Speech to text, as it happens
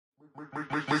Make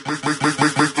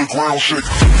the ground shake.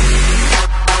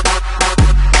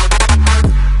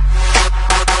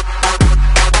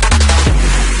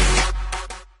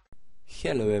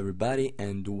 Hello everybody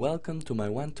and welcome to my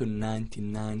 1 to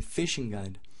 99 fishing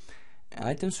guide.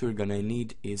 Items we're gonna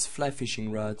need is fly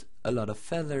fishing rod, a lot of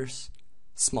feathers,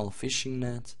 small fishing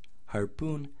net,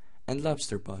 harpoon and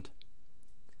lobster pot.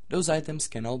 Those items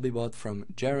can all be bought from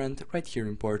Gerant right here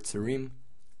in Port Sarim.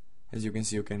 As you can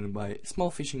see, you can buy small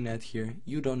fishing net here.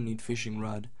 You don't need fishing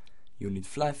rod. You need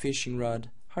fly fishing rod,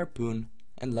 harpoon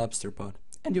and lobster pot.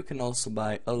 And you can also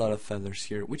buy a lot of feathers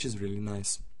here, which is really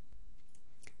nice.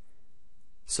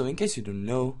 So in case you don't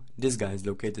know, this guy is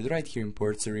located right here in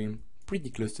Port Sarim, pretty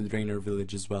close to Drainer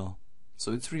village as well.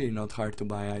 So it's really not hard to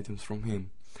buy items from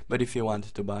him. But if you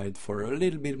wanted to buy it for a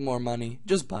little bit more money,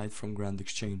 just buy it from Grand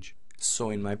Exchange.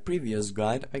 So in my previous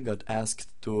guide I got asked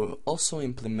to also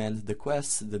implement the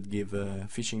quests that give a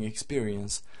fishing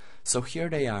experience. So here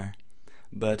they are.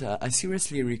 But I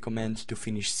seriously recommend to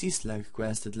finish Sea Slug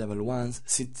quest at level 1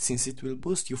 since it will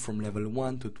boost you from level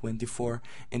 1 to 24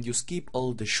 and you skip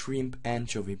all the shrimp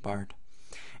anchovy part.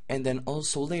 And then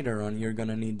also later on you're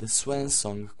gonna need the Swan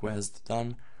Song quest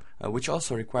done, which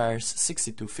also requires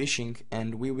 62 fishing,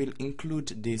 and we will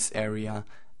include this area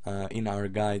in our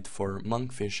guide for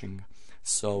monk fishing.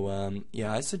 So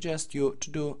yeah, I suggest you to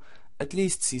do at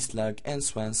least Sea Slug and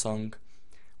Swan Song.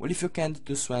 Well, if you can't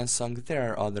do Swan Song,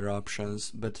 there are other options,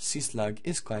 but Sea Slug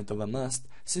is quite of a must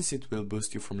since it will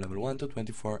boost you from level 1 to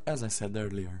 24 as I said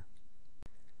earlier.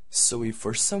 So if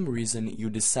for some reason you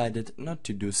decided not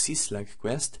to do Sea Slug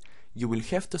quest, you will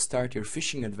have to start your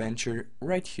fishing adventure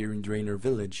right here in Drainer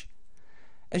village.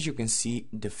 As you can see,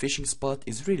 the fishing spot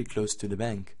is really close to the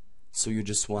bank. So you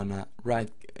just wanna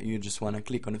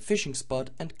click on a fishing spot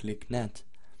and click net.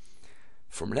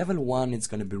 From level 1 it's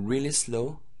gonna be really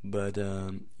slow, but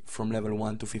from level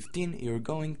 1 to 15 you're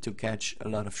going to catch a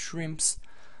lot of shrimps,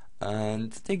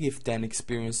 and they give 10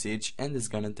 experience each and it's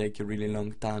gonna take a really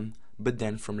long time. But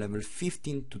then from level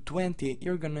 15 to 20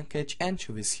 you're gonna catch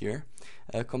anchovies here,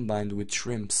 combined with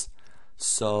shrimps.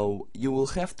 So you will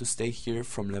have to stay here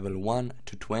from level 1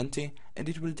 to 20 and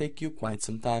it will take you quite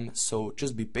some time, so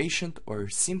just be patient or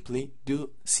simply do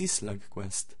Sea Slug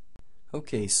quest.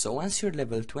 Okay, so once you're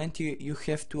level 20 you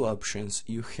have two options.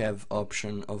 You have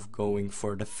option of going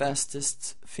for the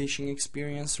fastest fishing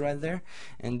experience right there,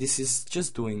 and this is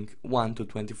just doing 1 to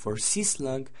 24 Sea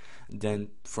Slug, then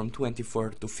from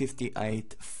 24 to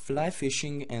 58 fly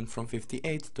fishing, and from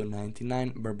 58 to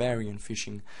 99 barbarian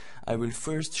fishing. I will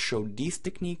first show this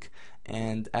technique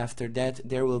and after that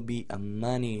there will be a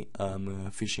money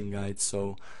fishing guide.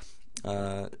 So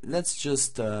let's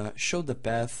just show the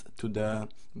path to the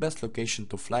best location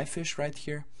to fly fish right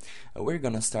here. We're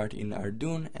gonna start in our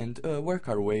dune and work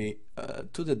our way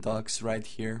to the docks right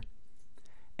here.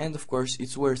 And of course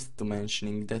it's worth to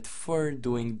mentioning that for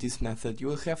doing this method you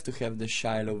will have to have the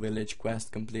Shiloh village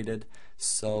quest completed.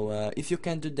 So if you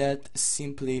can't do that,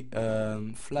 simply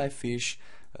fly fish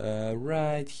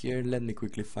right here. Let me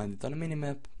quickly find it on a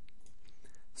minimap.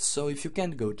 So if you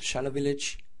can't go to Shiloh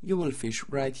village, you will fish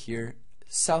right here,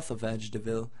 south of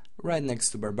Edgeville, right next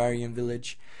to Barbarian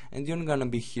Village, and you're gonna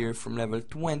be here from level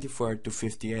 24 to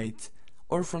 58,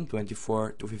 or from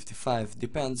 24 to 55,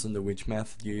 depends on which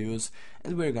method you use,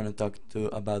 and we're gonna talk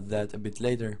about that a bit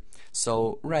later.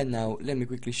 So right now, let me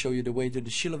quickly show you the way to the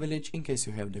Shiloh Village in case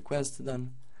you have the quest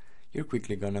done. You're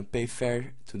quickly gonna pay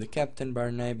fare to the Captain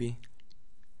Barnaby,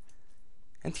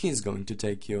 and he's going to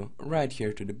take you right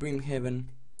here to the Brimhaven.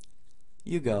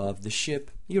 You go off the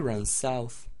ship, you run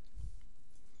south,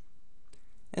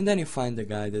 and then you find a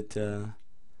guy that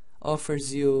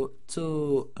offers you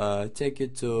to take you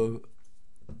to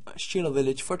Shiloh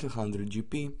village for 200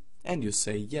 GP, and you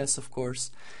say yes of course.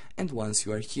 And once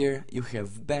you are here you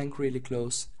have bank really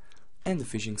close and the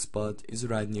fishing spot is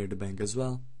right near the bank as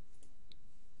well.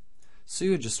 So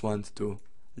you just want to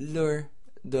lure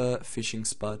the fishing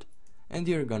spot and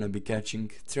you're gonna be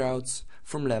catching trouts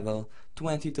from level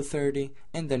 20 to 30,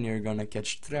 and then you're gonna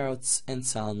catch trouts and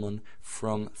salmon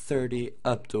from 30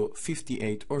 up to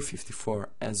 58 or 54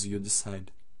 as you decide.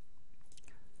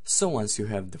 So once you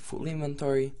have the full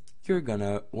inventory, you're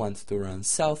gonna want to run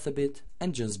south a bit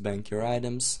and just bank your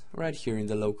items right here in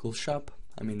the local shop,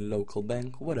 I mean local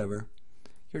bank, whatever.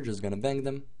 You're just gonna bank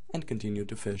them and continue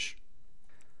to fish.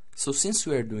 So since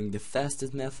we are doing the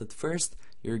fastest method first,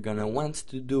 you're gonna want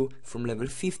to do from level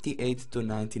 58 to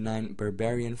 99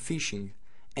 barbarian fishing,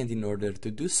 and in order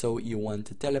to do so you want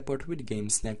to teleport with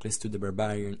Games Necklace to the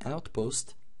barbarian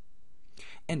outpost,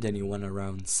 and then you wanna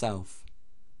round south.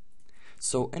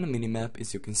 So in a minimap,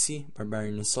 as you can see,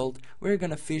 Barbarian Assault, we're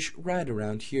gonna fish right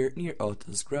around here near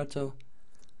Otto's Grotto.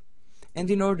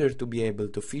 And in order to be able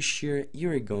to fish here,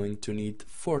 you're going to need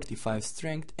 45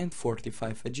 strength and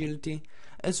 45 agility,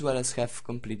 as well as have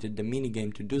completed the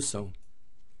minigame to do so.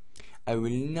 I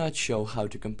will not show how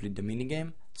to complete the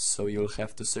minigame, so you'll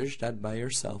have to search that by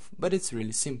yourself, but it's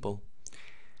really simple.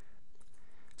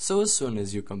 So as soon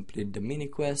as you complete the mini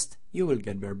quest, you will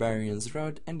get Barbarian's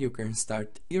Rod and you can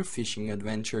start your fishing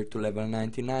adventure to level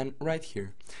 99 right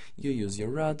here. You use your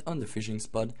rod on the fishing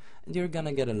spot and you're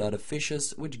gonna get a lot of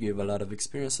fishes, which give a lot of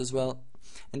experience as well.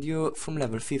 And you, from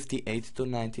level 58 to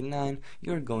 99,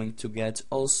 you're going to get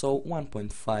also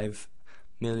 1.5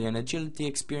 million agility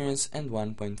experience and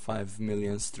 1.5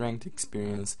 million strength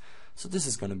experience. So this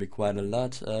is gonna be quite a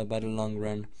lot by the long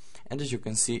run, and as you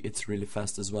can see, it's really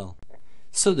fast as well.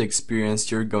 So the experience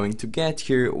you're going to get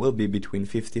here will be between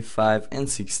 55 and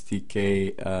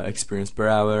 60k experience per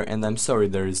hour, and I'm sorry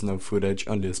there is no footage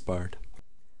on this part.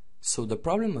 So the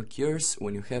problem occurs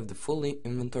when you have the full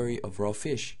inventory of raw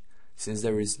fish. Since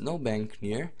there is no bank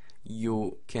near,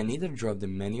 you can either drop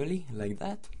them manually like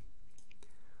that,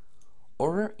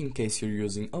 or in case you're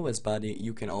using OS body,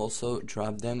 you can also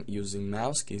drop them using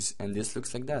mouse keys, and this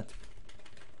looks like that.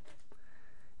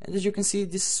 And as you can see,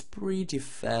 this is pretty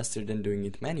faster than doing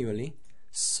it manually,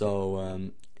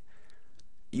 so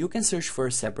you can search for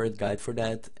a separate guide for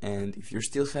that, and if you're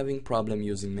still having problem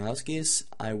using mouse keys,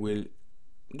 I will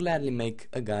gladly make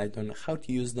a guide on how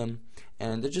to use them,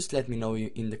 and just let me know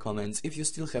in the comments if you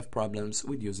still have problems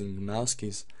with using the mouse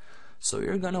keys. So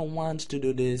you're gonna want to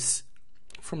do this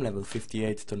from level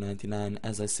 58 to 99,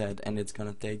 as I said, and it's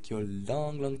gonna take you a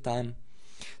long time.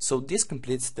 So this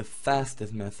completes the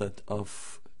fastest method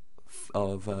of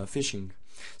fishing.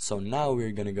 So now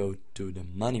we're gonna go to the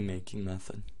money making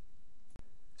method.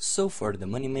 So for the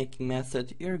money making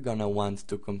method, you're gonna want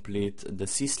to complete the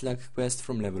sea slug quest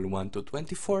from level 1 to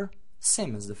 24,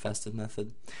 same as the fastest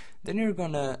method. Then you're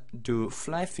gonna do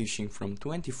fly fishing from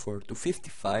 24 to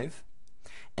 55,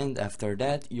 and after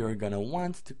that you're gonna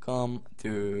want to come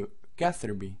to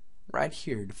Catherby, right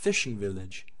here, the fishing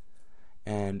village.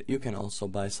 And you can also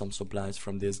buy some supplies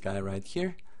from this guy right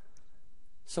here.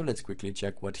 So let's quickly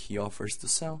check what he offers to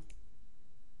sell.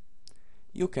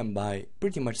 You can buy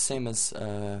pretty much same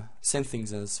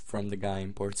things as from the guy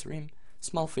in Port's Rim: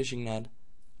 small fishing net,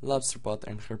 lobster pot,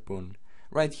 and harpoon.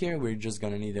 Right here we're just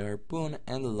gonna need a harpoon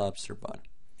and a lobster pot.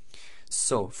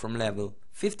 So from level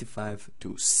 55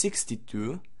 to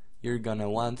 62, you're gonna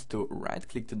want to right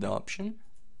click to the option,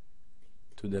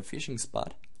 to the fishing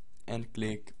spot, and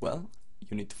click, well,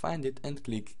 you need to find it, and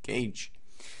click cage.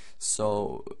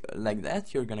 So like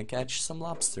that you're gonna catch some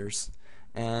lobsters,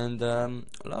 and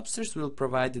lobsters will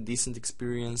provide a decent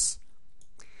experience,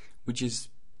 which is,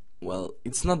 well,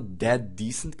 it's not that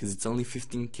decent because it's only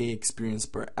 15k experience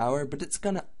per hour, but it's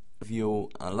gonna give you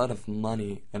a lot of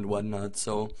money and whatnot.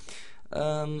 So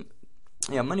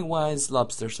yeah, money wise,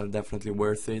 lobsters are definitely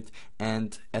worth it.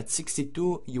 And at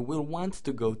 62 you will want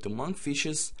to go to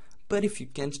monkfishes, but if you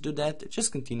can't do that,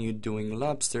 just continue doing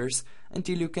lobsters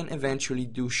until you can eventually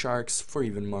do sharks for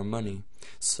even more money.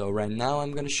 So right now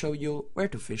I'm gonna show you where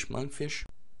to fish monkfish.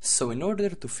 So in order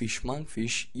to fish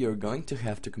monkfish, you're going to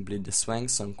have to complete the Swang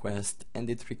Song quest, and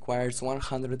it requires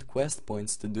 100 quest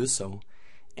points to do so.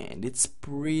 And it's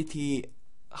pretty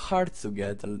hard to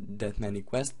get that many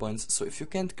quest points, so if you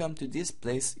can't come to this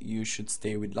place, you should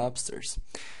stay with lobsters.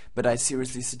 But I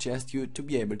seriously suggest you to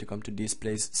be able to come to this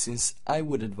place, since I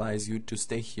would advise you to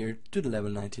stay here to the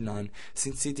level 99,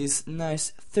 since it is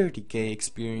nice 30k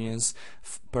experience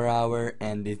per hour,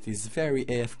 and it is very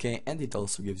AFK, and it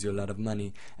also gives you a lot of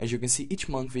money. As you can see, each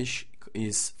monkfish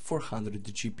is 400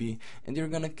 GP, and you're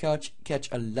gonna catch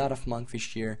a lot of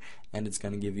monkfish here, and it's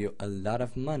gonna give you a lot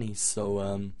of money.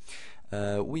 So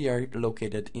we are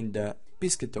located in the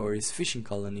Piscatoris fishing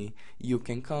colony. You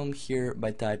can come here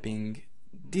by typing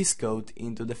this code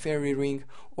into the fairy ring,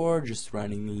 or just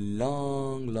running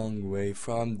long way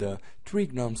from the Tree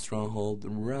Gnome stronghold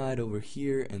right over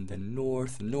here, and then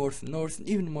north,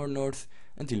 even more north,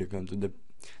 until you come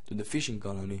to the fishing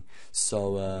colony.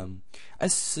 So I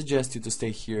suggest you to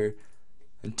stay here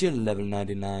until level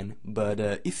 99, but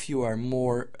if you are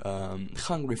more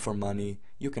hungry for money,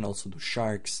 you can also do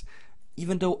sharks.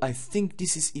 Even though I think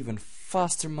this is even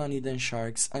faster money than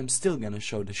sharks, I'm still gonna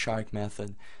show the shark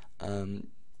method,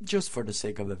 just for the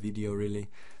sake of the video, really.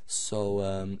 So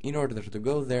in order to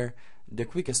go there, the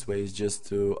quickest way is just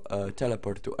to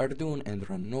teleport to Ardun and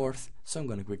run north. So I'm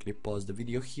gonna quickly pause the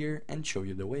video here and show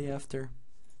you the way after.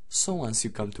 So once you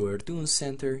come to Ardun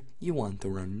center, you want to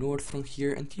run north from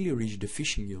here until you reach the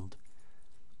fishing guild.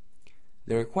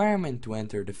 The requirement to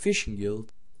enter the fishing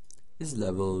guild is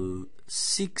level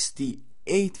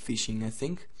 68 fishing, I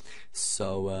think.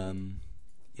 So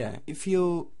yeah, if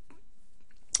you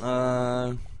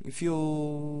don't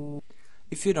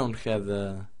have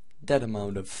that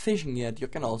amount of fishing yet, you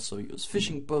can also use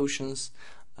fishing potions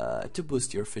to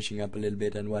boost your fishing up a little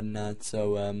bit and whatnot.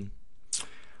 So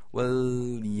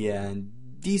well, yeah,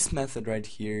 this method right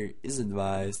here is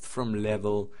advised from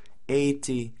level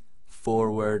 80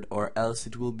 forward, or else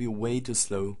it will be way too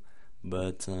slow.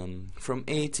 But from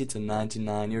 80 to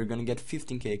 99 you're gonna get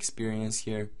 15k experience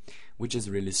here, which is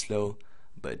really slow,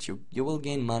 but you will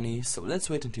gain money. So let's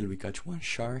wait until we catch one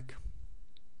shark.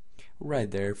 Right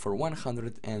there, for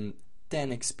 110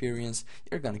 experience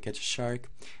you're gonna catch a shark,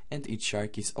 and each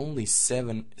shark is only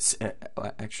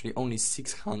only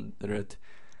 600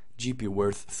 GP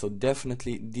worth, so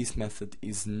definitely this method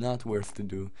is not worth to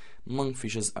do.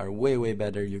 Monkfishes are way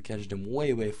better, you catch them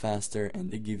way faster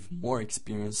and they give more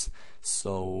experience.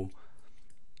 So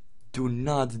do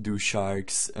not do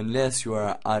sharks unless you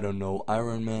are, I don't know,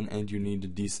 Iron Man and you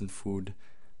need decent food.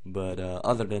 But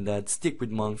other than that, stick with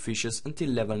monkfishes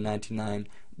until level 99.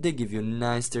 They give you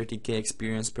nice 30k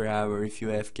experience per hour. If you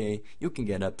FK, you can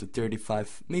get up to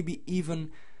 35, maybe even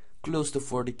close to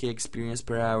 40k experience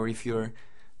per hour if you're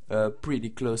pretty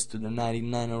close to the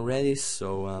 99 already.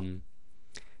 So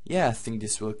yeah, I think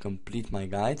this will complete my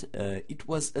guide. It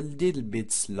was a little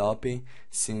bit sloppy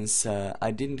since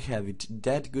I didn't have it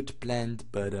that good planned,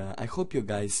 but I hope you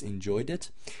guys enjoyed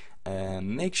it.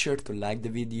 Make sure to like the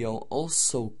video,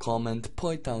 also comment,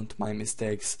 point out my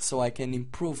mistakes so I can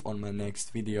improve on my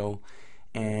next video,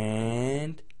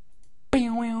 and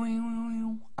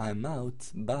I'm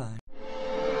out. Bye.